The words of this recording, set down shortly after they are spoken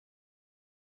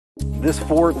This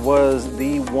fort was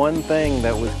the one thing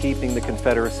that was keeping the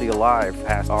Confederacy alive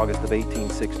past August of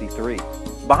 1863.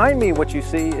 Behind me, what you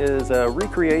see is a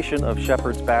recreation of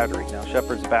Shepherd's Battery. Now,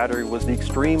 Shepherd's Battery was the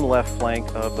extreme left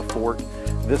flank of the fort.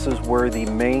 This is where the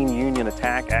main Union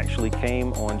attack actually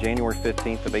came on January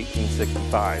 15th of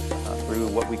 1865 through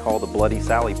what we call the Bloody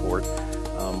Sally Port.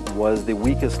 Was the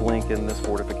weakest link in this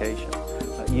fortification.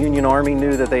 Union Army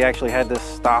knew that they actually had to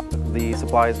stop the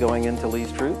supplies going into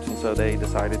Lee's troops, and so they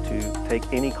decided to take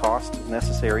any cost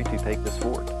necessary to take this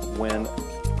fort. When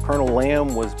Colonel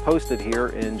Lamb was posted here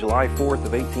in July 4th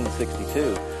of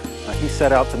 1862, he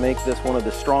set out to make this one of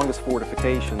the strongest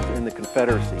fortifications in the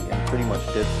Confederacy, and pretty much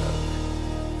did so.